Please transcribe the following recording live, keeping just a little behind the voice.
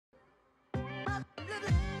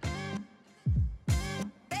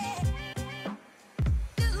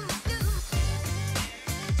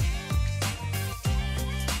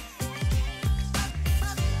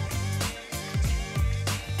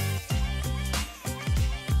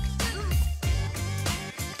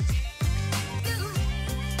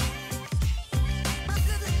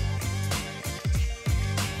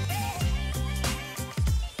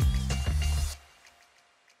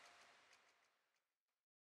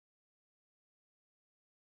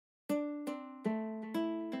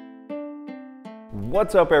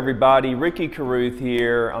What's up everybody, Ricky Carruth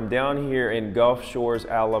here. I'm down here in Gulf Shores,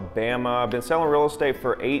 Alabama. I've been selling real estate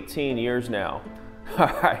for 18 years now.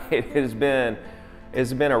 It's been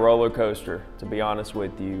a roller coaster, to be honest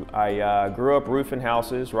with you. I grew up roofing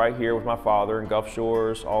houses right here with my father in Gulf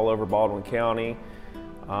Shores, all over Baldwin County.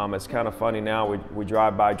 It's kind of funny now, we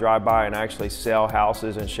drive by and actually sell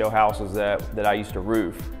houses and show houses that I used to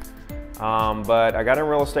roof. But I got in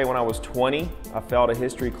real estate when I was 20. I failed a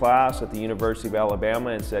history class at the University of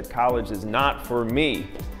Alabama and said college is not for me.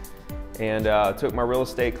 And took my real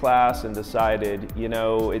estate class and decided, you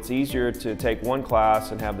know, it's easier to take one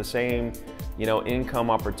class and have the same, you know,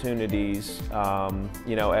 income opportunities,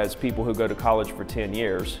 you know, as people who go to college for 10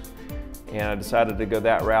 years. And I decided to go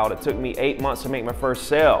that route. It took me 8 months to make my first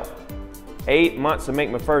sale. 8 months to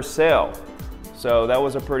make my first sale. So that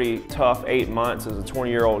was a pretty tough 8 months as a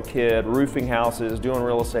 20-year-old kid, roofing houses, doing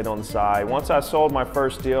real estate on the side. Once I sold my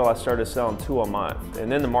first deal, I started selling 2 a month,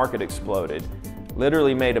 and then the market exploded.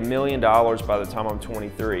 Literally made $1 million by the time I'm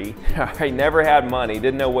 23. I never had money,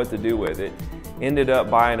 didn't know what to do with it. Ended up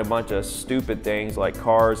buying a bunch of stupid things like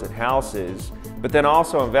cars and houses, but then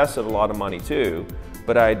also invested a lot of money too.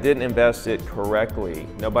 But I didn't invest it correctly.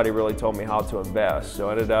 Nobody really told me how to invest, so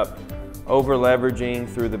I ended up over leveraging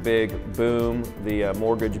through the big boom, the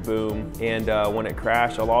mortgage boom, and when it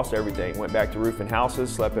crashed, I lost everything. Went back to roofing houses,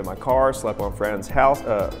 slept in my car, slept on friends'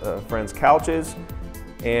 couches,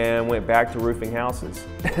 and went back to roofing houses.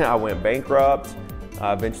 I went bankrupt,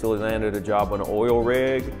 eventually landed a job on an oil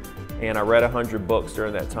rig, and I read 100 books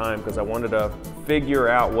during that time because I wanted to figure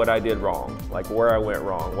out what I did wrong, like where I went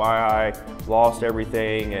wrong, why I lost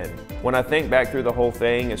everything. And when I think back through the whole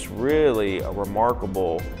thing, it's really a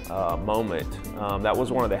remarkable moment. That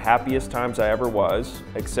was one of the happiest times I ever was,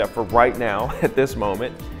 except for right now at this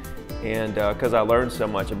moment. And because I learned so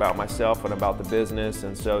much about myself and about the business.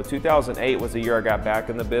 And so 2008 was the year I got back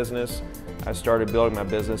in the business. I started building my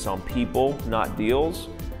business on people, not deals.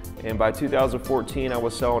 And by 2014, I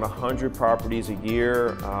was selling 100 properties a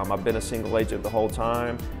year. I've been a single agent the whole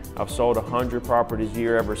time. I've sold 100 properties a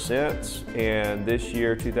year ever since. And this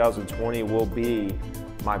year, 2020, will be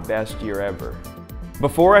my best year ever.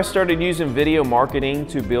 Before I started using video marketing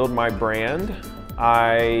to build my brand,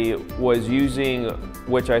 I was using,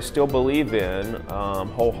 which I still believe in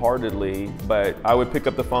wholeheartedly, but I would pick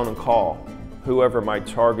up the phone and call whoever my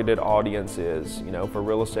targeted audience is. You know, for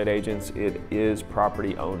real estate agents, it is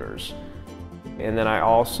property owners. And then I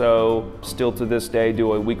also, still to this day,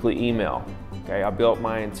 do a weekly email. Okay, I built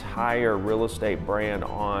my entire real estate brand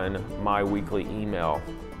on my weekly email.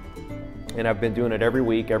 And I've been doing it every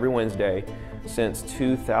week, every Wednesday, since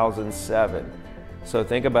 2007. So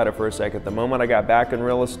think about it for a second. The moment I got back in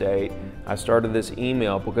real estate, I started this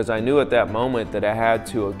email because I knew at that moment that I had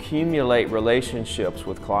to accumulate relationships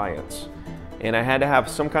with clients. And I had to have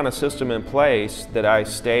some kind of system in place that I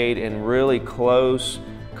stayed in really close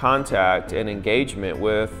contact and engagement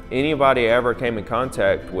with anybody I ever came in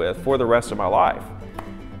contact with for the rest of my life.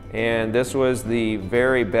 And this was the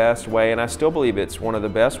very best way, and I still believe it's one of the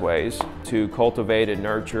best ways to cultivate and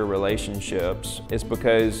nurture relationships. It's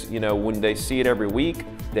because, you know, when they see it every week,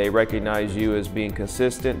 they recognize you as being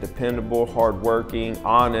consistent, dependable, hardworking,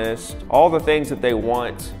 honest, all the things that they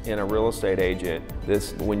want in a real estate agent.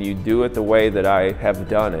 When you do it the way that I have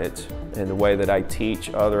done it and the way that I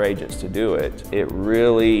teach other agents to do it, it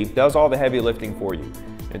really does all the heavy lifting for you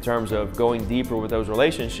in terms of going deeper with those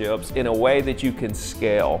relationships in a way that you can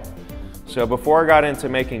scale. So before I got into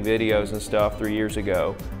making videos and stuff 3 years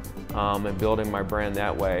ago and building my brand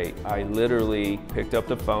that way, I literally picked up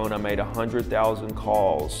the phone. I made 100,000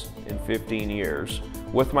 calls in 15 years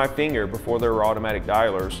with my finger before there were automatic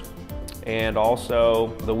dialers, and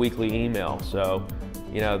also the weekly email. So,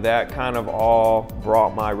 you know, that kind of all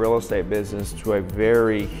brought my real estate business to a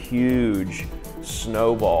very huge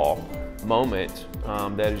snowball moment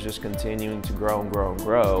that is just continuing to grow and grow and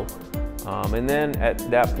grow. And then at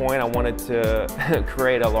that point, I wanted to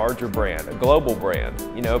create a larger brand, a global brand,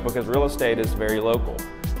 you know, because real estate is very local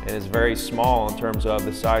and it's very small in terms of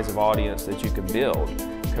the size of audience that you can build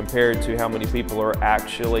compared to how many people are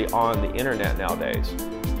actually on the internet nowadays.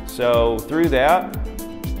 So through that,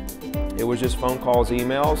 it was just phone calls,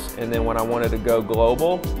 emails, and then when I wanted to go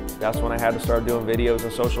global, that's when I had to start doing videos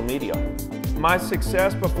on social media. My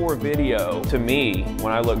success before video, to me,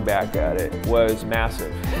 when I look back at it, was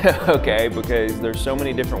massive, okay? Because there's so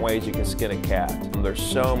many different ways you can skin a cat. There's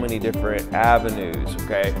so many different avenues,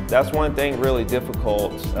 okay? That's one thing really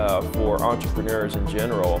difficult for entrepreneurs in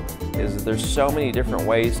general, is that there's so many different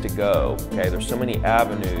ways to go, okay? There's so many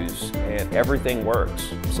avenues and everything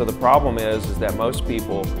works. So the problem is that most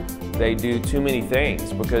people, they do too many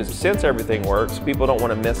things, because since everything works, people don't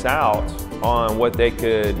want to miss out on what they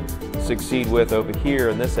could succeed with over here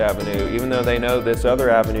in this avenue. Even though they know this other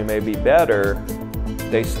avenue may be better,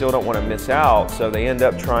 they still don't want to miss out, so they end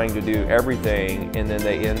up trying to do everything, and then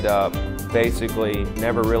they end up basically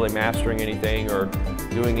never really mastering anything or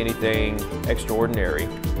doing anything extraordinary.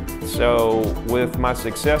 So with my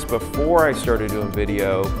success before I started doing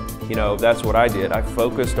video, that's what I did. I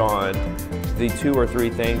focused on the 2 or 3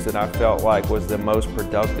 things that I felt like was the most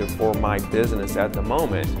productive for my business at the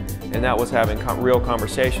moment, and that was having real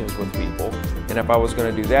conversations with people. And if I was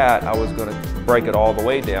going to do that, I was going to break it all the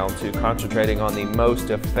way down to concentrating on the most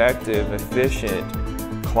effective, efficient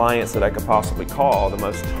clients that I could possibly call, the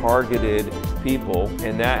most targeted people,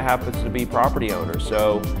 and that happens to be property owners.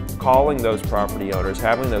 So calling those property owners,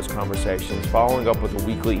 having those conversations, following up with a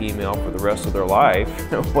weekly email for the rest of their life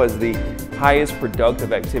was the highest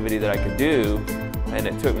productive activity that I could do, and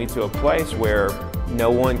it took me to a place where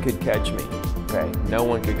no one could catch me. Okay, no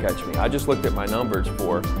one could catch me. I just looked at my numbers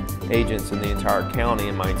for agents in the entire county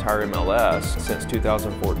and my entire MLS since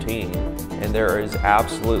 2014, and there is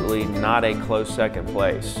absolutely not a close second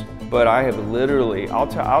place. But I have literally, I'll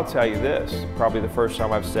tell you this, probably the first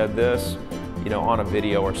time I've said this, on a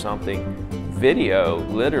video or something, video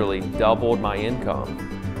literally doubled my income.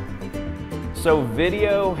 So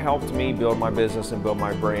video helped me build my business and build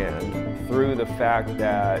my brand through the fact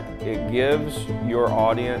that it gives your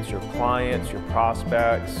audience, your clients, your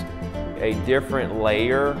prospects, a different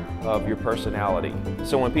layer of your personality.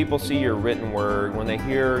 So when people see your written word, when they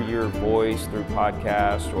hear your voice through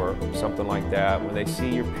podcast or something like that, when they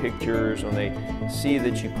see your pictures, when they see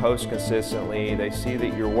that you post consistently, they see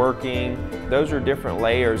that you're working, those are different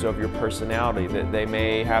layers of your personality that they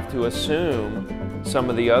may have to assume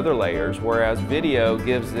some of the other layers, whereas video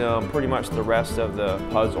gives them pretty much the rest of the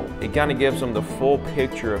puzzle. It kind of gives them the full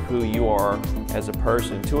picture of who you are as a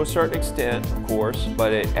person, to a certain extent, of course,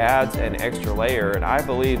 but it adds an extra layer, and I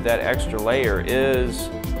believe that extra layer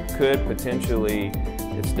could potentially,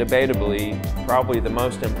 it's debatably probably the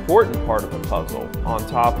most important part of the puzzle, on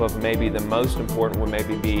top of maybe the most important would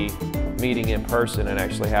maybe be meeting in person and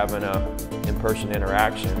actually having a in-person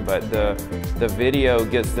interaction. But the video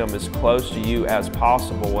gets them as close to you as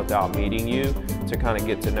possible without meeting you, to kind of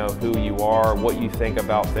get to know who you are, what you think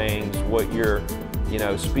about things, what your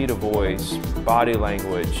speed of voice, body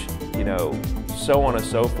language, so on and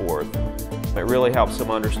so forth. It really helps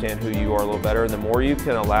them understand who you are a little better. And the more you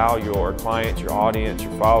can allow your clients, your audience,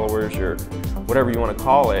 your followers, your whatever you want to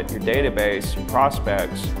call it, your database, your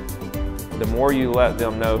prospects, the more you let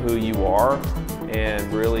them know who you are,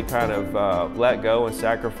 and really kind of let go and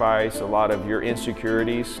sacrifice a lot of your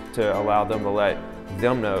insecurities to allow them to let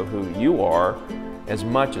them know who you are as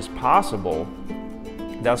much as possible,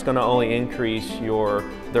 that's going to only increase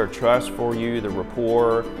their trust for you, the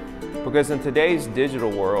rapport. Because in today's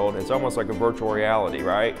digital world, it's almost like a virtual reality,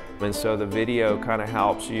 right? And so the video kind of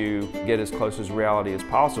helps you get as close as reality as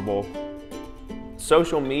possible.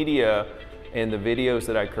 Social media and the videos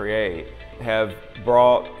that I create have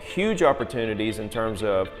brought huge opportunities in terms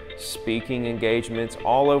of speaking engagements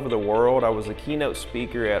all over the world. I was a keynote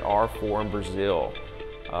speaker at R4 in Brazil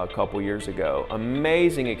a couple years ago.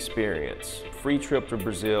 Amazing experience. Free trip to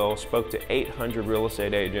Brazil, spoke to 800 real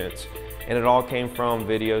estate agents, and it all came from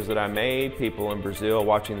videos that I made, people in Brazil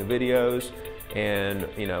watching the videos and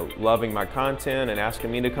loving my content and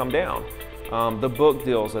asking me to come down. The book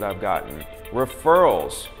deals that I've gotten,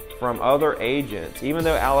 referrals from other agents, even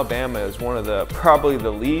though Alabama is one of probably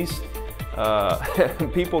the least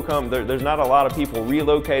people come, there's not a lot of people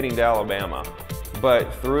relocating to Alabama.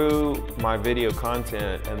 But through my video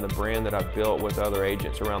content and the brand that I've built with other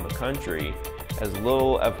agents around the country, as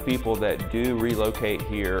little of people that do relocate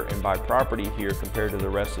here and buy property here compared to the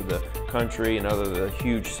rest of the country and the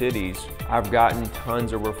huge cities, I've gotten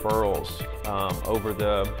tons of referrals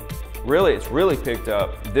it's really picked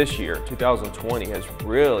up this year. 2020 has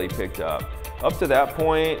really picked up. Up to that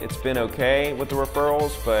point, it's been okay with the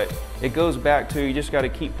referrals, but it goes back to you just got to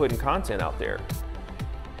keep putting content out there.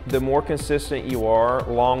 The more consistent you are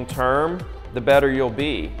long term, the better you'll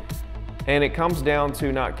be. And it comes down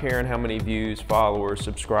to not caring how many views, followers,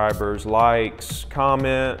 subscribers, likes,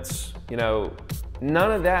 comments,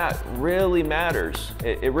 none of that really matters.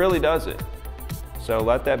 It really doesn't. So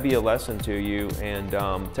let that be a lesson to you, and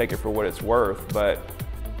take it for what it's worth. But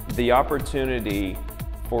the opportunity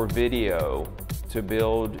for video to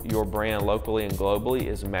build your brand locally and globally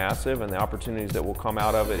is massive, and the opportunities that will come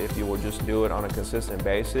out of it if you will just do it on a consistent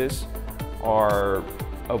basis are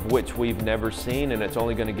of which we've never seen, and it's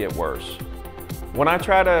only going to get worse. When I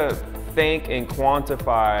try to think and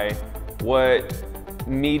quantify what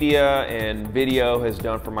media and video has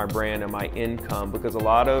done for my brand and my income, because a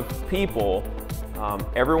lot of people,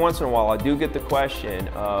 every once in a while I do get the question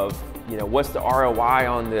of, you know, what's the ROI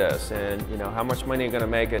on this, and you know, how much money are you going to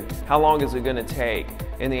make, and how long is it going to take?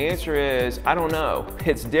 And the answer is, I don't know.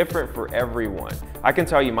 It's different for everyone. I can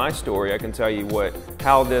tell you my story. I can tell you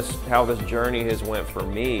how this journey has went for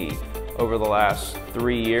me over the last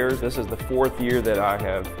 3 years. This is the 4th year that I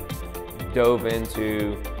have dove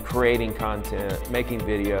into creating content, making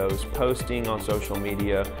videos, posting on social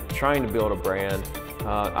media, trying to build a brand.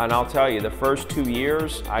 And I'll tell you, the first 2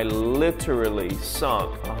 years, I literally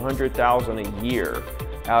sunk $100,000 a year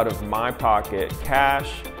out of my pocket,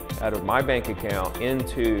 cash, out of my bank account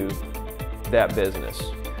into that business.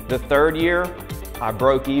 The 3rd year, I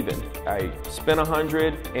broke even. I spent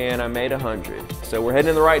 100 and I made 100. So we're heading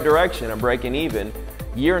in the right direction. I'm breaking even.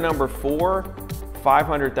 Year number 4,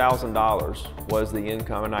 $500,000 was the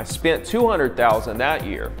income, and I spent $200,000 that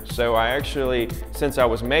year. So I actually, since I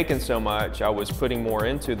was making so much, I was putting more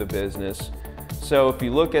into the business. So if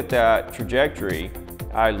you look at that trajectory,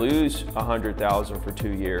 I lose $100,000 for 2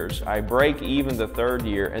 years. I break even the 3rd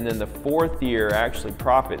year, and then the 4th year I actually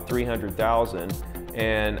profit $300,000,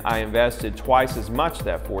 and I invested twice as much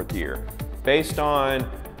that 4th year, based on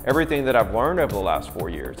everything that I've learned over the last 4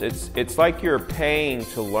 years. It's like you're paying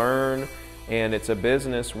to learn, and it's a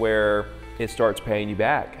business where it starts paying you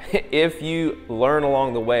back if you learn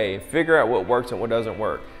along the way, figure out what works and what doesn't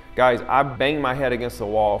work. Guys, I banged my head against the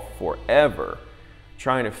wall forever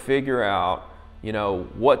trying to figure out, you know,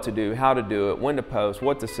 what to do, how to do it, when to post,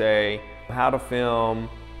 what to say, how to film,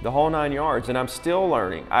 the whole 9 yards, and I'm still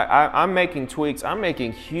learning. I'm making tweaks, I'm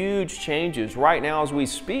making huge changes right now as we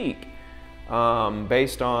speak,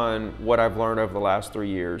 based on what I've learned over the last 3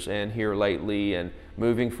 years and here lately and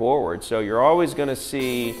moving forward. So you're always gonna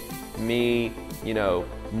see me, you know,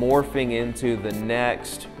 morphing into the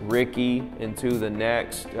next Ricky, into the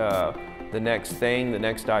next thing, the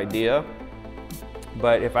next idea.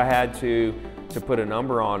 But if I had to put a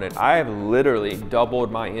number on it, I have literally doubled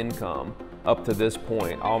my income up to this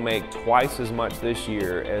point. I'll make twice as much this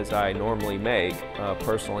year as I normally make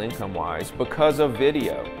personal income wise because of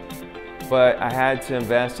video. But I had to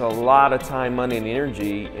invest a lot of time, money, and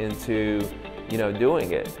energy into, you know,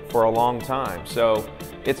 doing it for a long time. So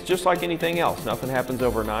it's just like anything else. Nothing happens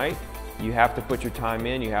overnight. You have to put your time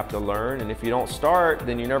in, you have to learn, and if you don't start,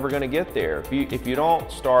 then you're never gonna get there. If you don't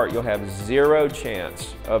start, you'll have 0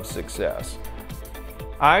 chance of success.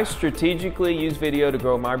 I strategically use video to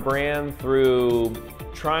grow my brand through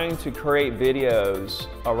trying to create videos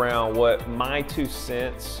around what my 2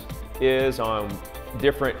 cents is on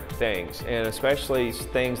different things, and especially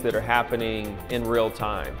things that are happening in real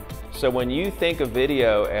time. So when you think of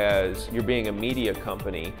video as you're being a media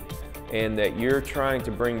company and that you're trying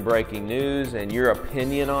to bring breaking news and your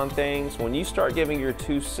opinion on things, when you start giving your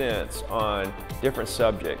 2 cents on different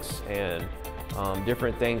subjects and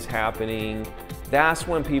different things happening, that's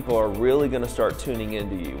when people are really going to start tuning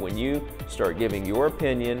into you. When you start giving your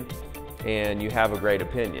opinion and you have a great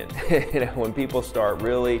opinion. You know, when people start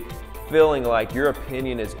really feeling like your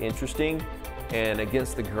opinion is interesting and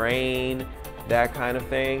against the grain, that kind of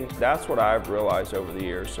thing, that's what I've realized over the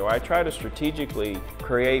years. So I try to strategically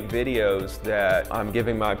create videos that I'm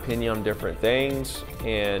giving my opinion on different things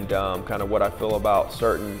and kind of what I feel about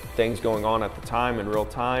certain things going on at the time in real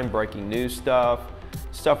time, breaking news stuff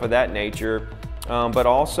of that nature, but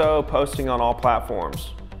also posting on all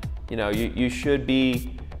platforms. You know, you should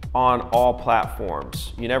be on all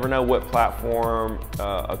platforms. You never know what platform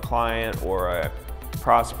a client or a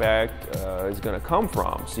prospect is going to come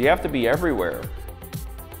from. So you have to be everywhere.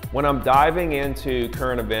 When I'm diving into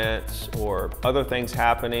current events or other things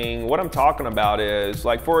happening, what I'm talking about is,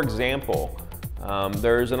 like, for example,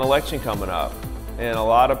 there's an election coming up and a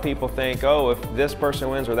lot of people think, oh, if this person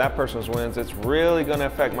wins or that person wins, it's really going to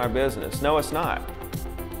affect my business. No, it's not.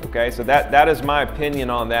 Okay, so that is my opinion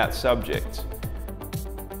on that subject.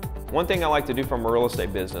 One thing I like to do from a real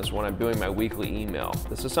estate business when I'm doing my weekly email,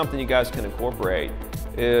 this is something you guys can incorporate,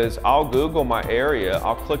 is I'll Google my area,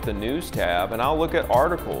 I'll click the news tab, and I'll look at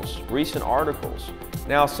articles, recent articles.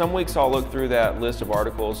 Now, some weeks I'll look through that list of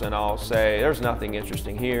articles and I'll say, there's nothing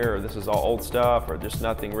interesting here, or this is all old stuff, or just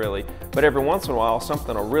nothing really. But every once in a while,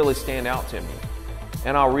 something will really stand out to me.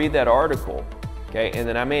 And I'll read that article, okay? And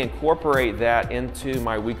then I may incorporate that into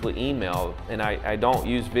my weekly email. And I don't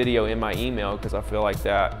use video in my email because I feel like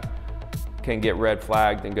that can get red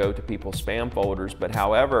flagged and go to people's spam folders. But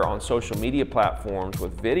however, on social media platforms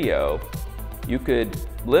with video, you could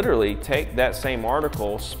literally take that same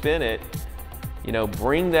article, spin it, you know,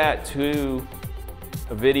 bring that to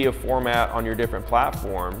a video format on your different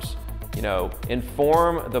platforms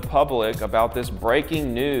inform the public about this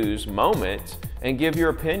breaking news moment and give your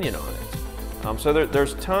opinion on it. So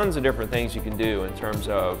there's tons of different things you can do in terms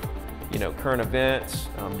of current events,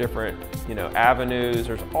 different avenues.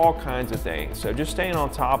 There's all kinds of things. So just staying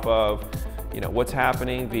on top of what's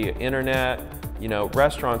happening via internet,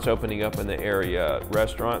 restaurants opening up in the area,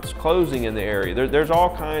 restaurants closing in the area. There's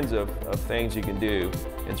all kinds of things you can do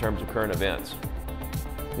in terms of current events.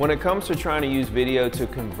 When it comes to trying to use video to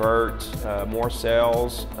convert more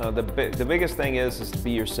sales, the biggest thing is to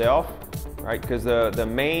be yourself, right? Because the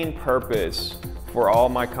main purpose for all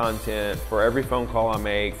my content, for every phone call I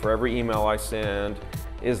make, for every email I send,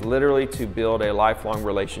 is literally to build a lifelong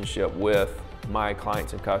relationship with my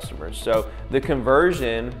clients and customers. So the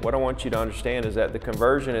conversion, what I want you to understand is that the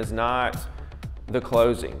conversion is not the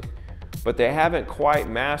closing, but they haven't quite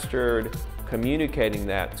mastered communicating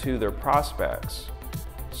that to their prospects.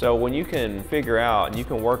 So when you can figure out and you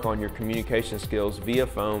can work on your communication skills via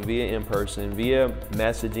phone, via in-person, via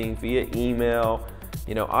messaging, via email,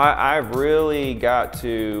 I've really got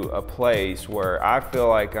to a place where I feel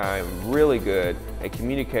like I'm really good at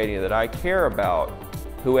communicating that I care about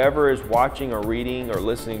whoever is watching or reading or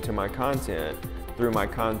listening to my content through my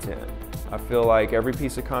content. I feel like every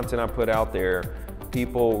piece of content I put out there,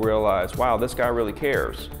 people realize, wow, this guy really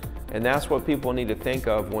cares. And that's what people need to think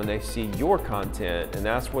of when they see your content, and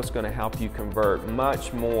that's what's going to help you convert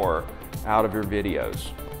much more out of your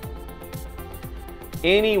videos.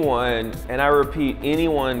 Anyone, and I repeat,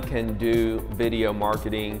 anyone can do video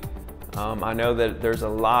marketing. I know that there's a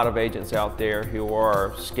lot of agents out there who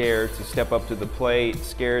are scared to step up to the plate,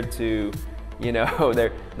 scared to,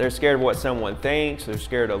 they're scared of what someone thinks, they're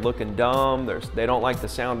scared of looking dumb, they don't like the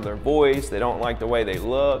sound of their voice, they don't like the way they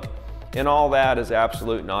look. And all that is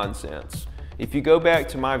absolute nonsense. If you go back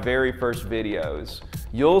to my very first videos,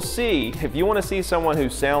 you'll see, if you want to see someone who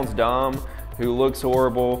sounds dumb, who looks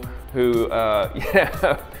horrible, who,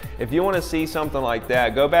 if you want to see something like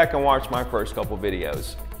that, go back and watch my first couple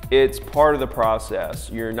videos. It's part of the process.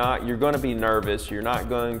 You're going to be nervous. You're not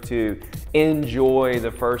going to enjoy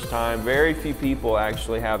the first time. Very few people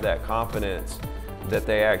actually have that confidence that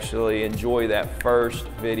they actually enjoy that first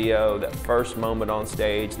video, that first moment on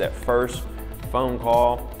stage, that first phone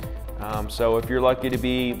call. So if you're lucky to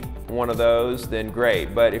be one of those, then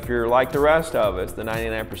great. But if you're like the rest of us, the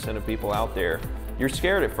 99% of people out there, you're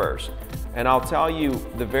scared at first. And I'll tell you,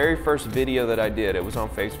 the very first video that I did, it was on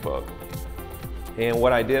Facebook. And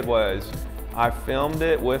what I did was, I filmed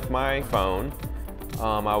it with my phone.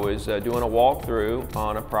 I was doing a walkthrough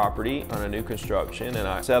on a property, on a new construction, and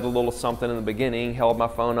I said a little something in the beginning, held my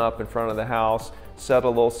phone up in front of the house, said a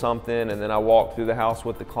little something, and then I walked through the house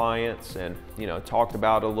with the clients and talked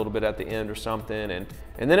about it a little bit at the end or something, and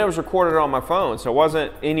then it was recorded on my phone, so it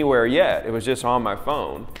wasn't anywhere yet, it was just on my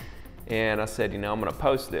phone. And I said, I'm gonna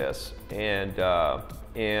post this, and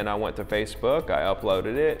I went to Facebook, I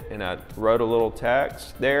uploaded it, and I wrote a little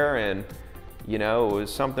text there, and it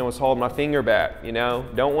was something was holding my finger back,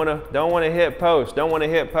 don't want to hit post, don't want to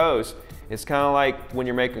hit post. It's kind of like when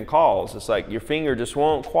you're making calls. It's like your finger just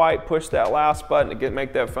won't quite push that last button to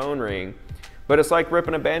make that phone ring. But it's like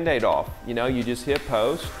ripping a Band-Aid off. You just hit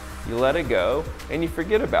post, you let it go, and you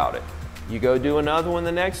forget about it. You go do another one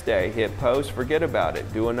the next day, hit post, forget about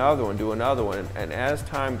it, do another one, and as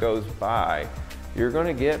time goes by, you're going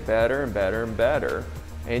to get better and better and better.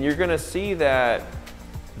 And you're going to see that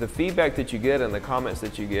the feedback that you get and the comments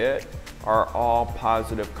that you get are all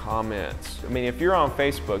positive comments. I mean, if you're on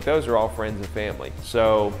Facebook, those are all friends and family.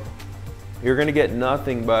 So you're going to get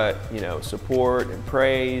nothing but, support and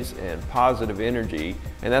praise and positive energy.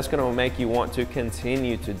 And that's going to make you want to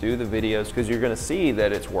continue to do the videos because you're going to see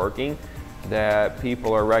that it's working, that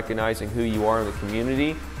people are recognizing who you are in the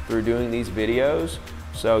community through doing these videos.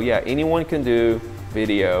 So yeah, anyone can do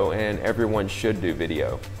video and everyone should do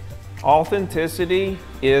video. Authenticity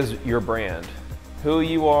is your brand. Who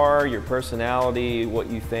you are, your personality, what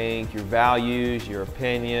you think, your values, your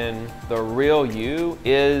opinion. The real you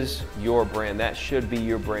is your brand. That should be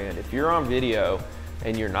your brand. If you're on video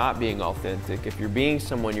and you're not being authentic, if you're being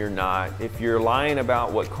someone you're not, if you're lying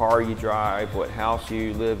about what car you drive, what house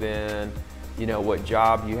you live in, what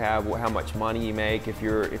job you have, how much money you make, if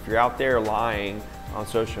you're out there lying on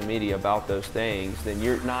social media about those things, then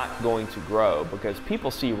you're not going to grow because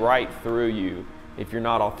people see right through you if you're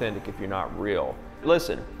not authentic, if you're not real.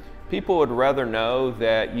 Listen, people would rather know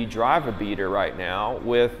that you drive a beater right now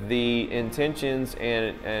with the intentions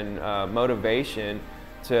and motivation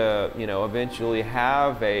to eventually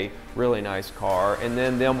have a really nice car, and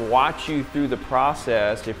then them watch you through the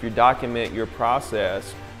process. If you document your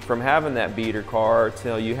process from having that beater car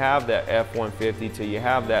till you have that F-150, till you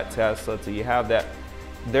have that Tesla, till you have that,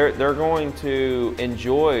 they're going to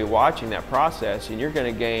enjoy watching that process, and you're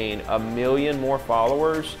going to gain 1 million more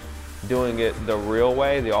followers doing it the real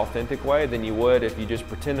way, the authentic way, than you would if you just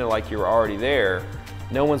pretended like you were already there.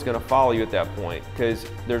 No one's going to follow you at that point, because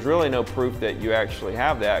there's really no proof that you actually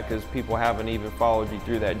have that, because people haven't even followed you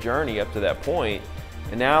through that journey up to that point.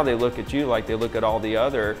 And now they look at you like they look at all the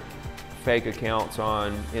other fake accounts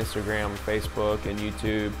on Instagram, Facebook, and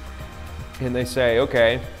YouTube, and they say,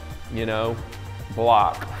 okay, you know,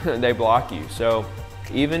 block. They block you. So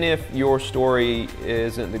even if your story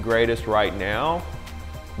isn't the greatest right now,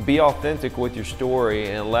 be authentic with your story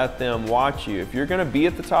and let them watch you. If you're going to be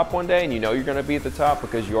at the top one day, and you know you're going to be at the top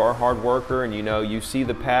because you are a hard worker, and you know you see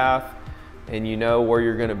the path, and you know where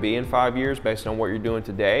you're going to be in 5 years based on what you're doing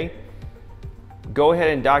today, go ahead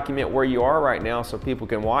and document where you are right now so people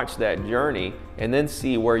can watch that journey and then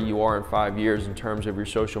see where you are in 5 years in terms of your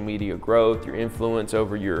social media growth, your influence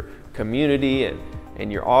over your community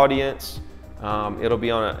and your audience. It'll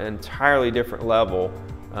be on an entirely different level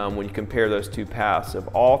when you compare those two paths of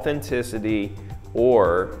authenticity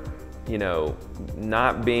or, you know,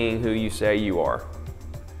 not being who you say you are.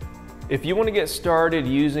 If you want to get started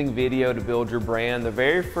using video to build your brand, the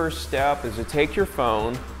very first step is to take your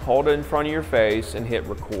phone, hold it in front of your face, and hit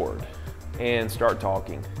record and start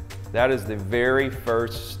talking. That is the very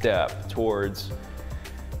first step towards,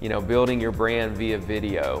 you know, building your brand via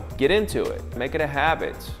video. Get into it, make it a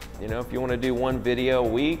habit. You know, if you want to do 1 video a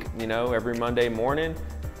week, you know, every Monday morning,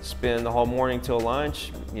 spend the whole morning till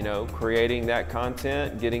lunch, you know, creating that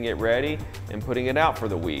content, getting it ready, and putting it out for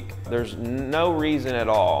the week. There's no reason at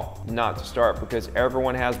all not to start, because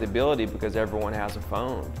everyone has the ability, because everyone has a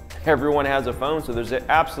phone. Everyone has a phone, so there's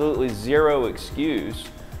absolutely zero excuse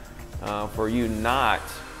for you not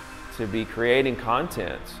to be creating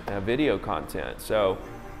content, video content. So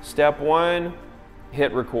step 1,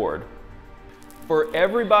 hit record. For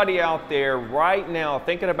everybody out there right now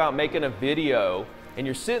thinking about making a video, and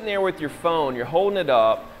you're sitting there with your phone, you're holding it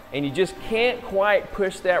up, and you just can't quite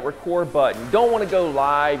push that record button. You don't want to go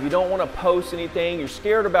live, you don't want to post anything, you're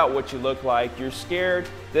scared about what you look like, you're scared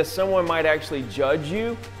that someone might actually judge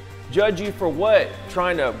you. Judge you for what?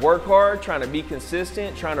 Trying to work hard, trying to be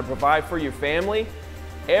consistent, trying to provide for your family.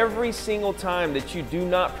 Every single time that you do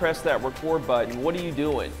not press that record button, what are you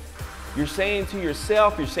doing? You're saying to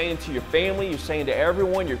yourself, you're saying to your family, you're saying to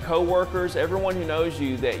everyone, your coworkers, everyone who knows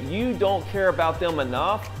you, that you don't care about them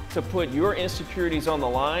enough to put your insecurities on the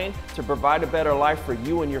line to provide a better life for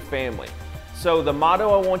you and your family. So the motto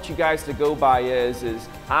I want you guys to go by is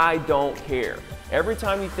I don't care. Every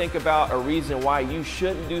time you think about a reason why you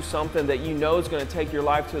shouldn't do something that you know is going to take your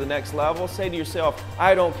life to the next level, say to yourself,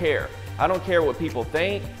 I don't care. I don't care what people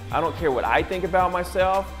think. I don't care what I think about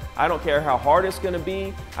myself. I don't care how hard it's going to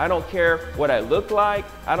be. I don't care what I look like.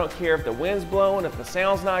 I don't care if the wind's blowing, if the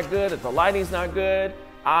sound's not good, if the lighting's not good.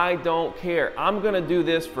 I don't care. I'm going to do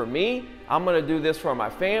this for me. I'm going to do this for my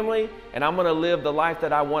family, and I'm going to live the life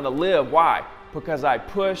that I want to live. Why? Because I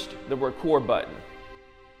pushed the record button.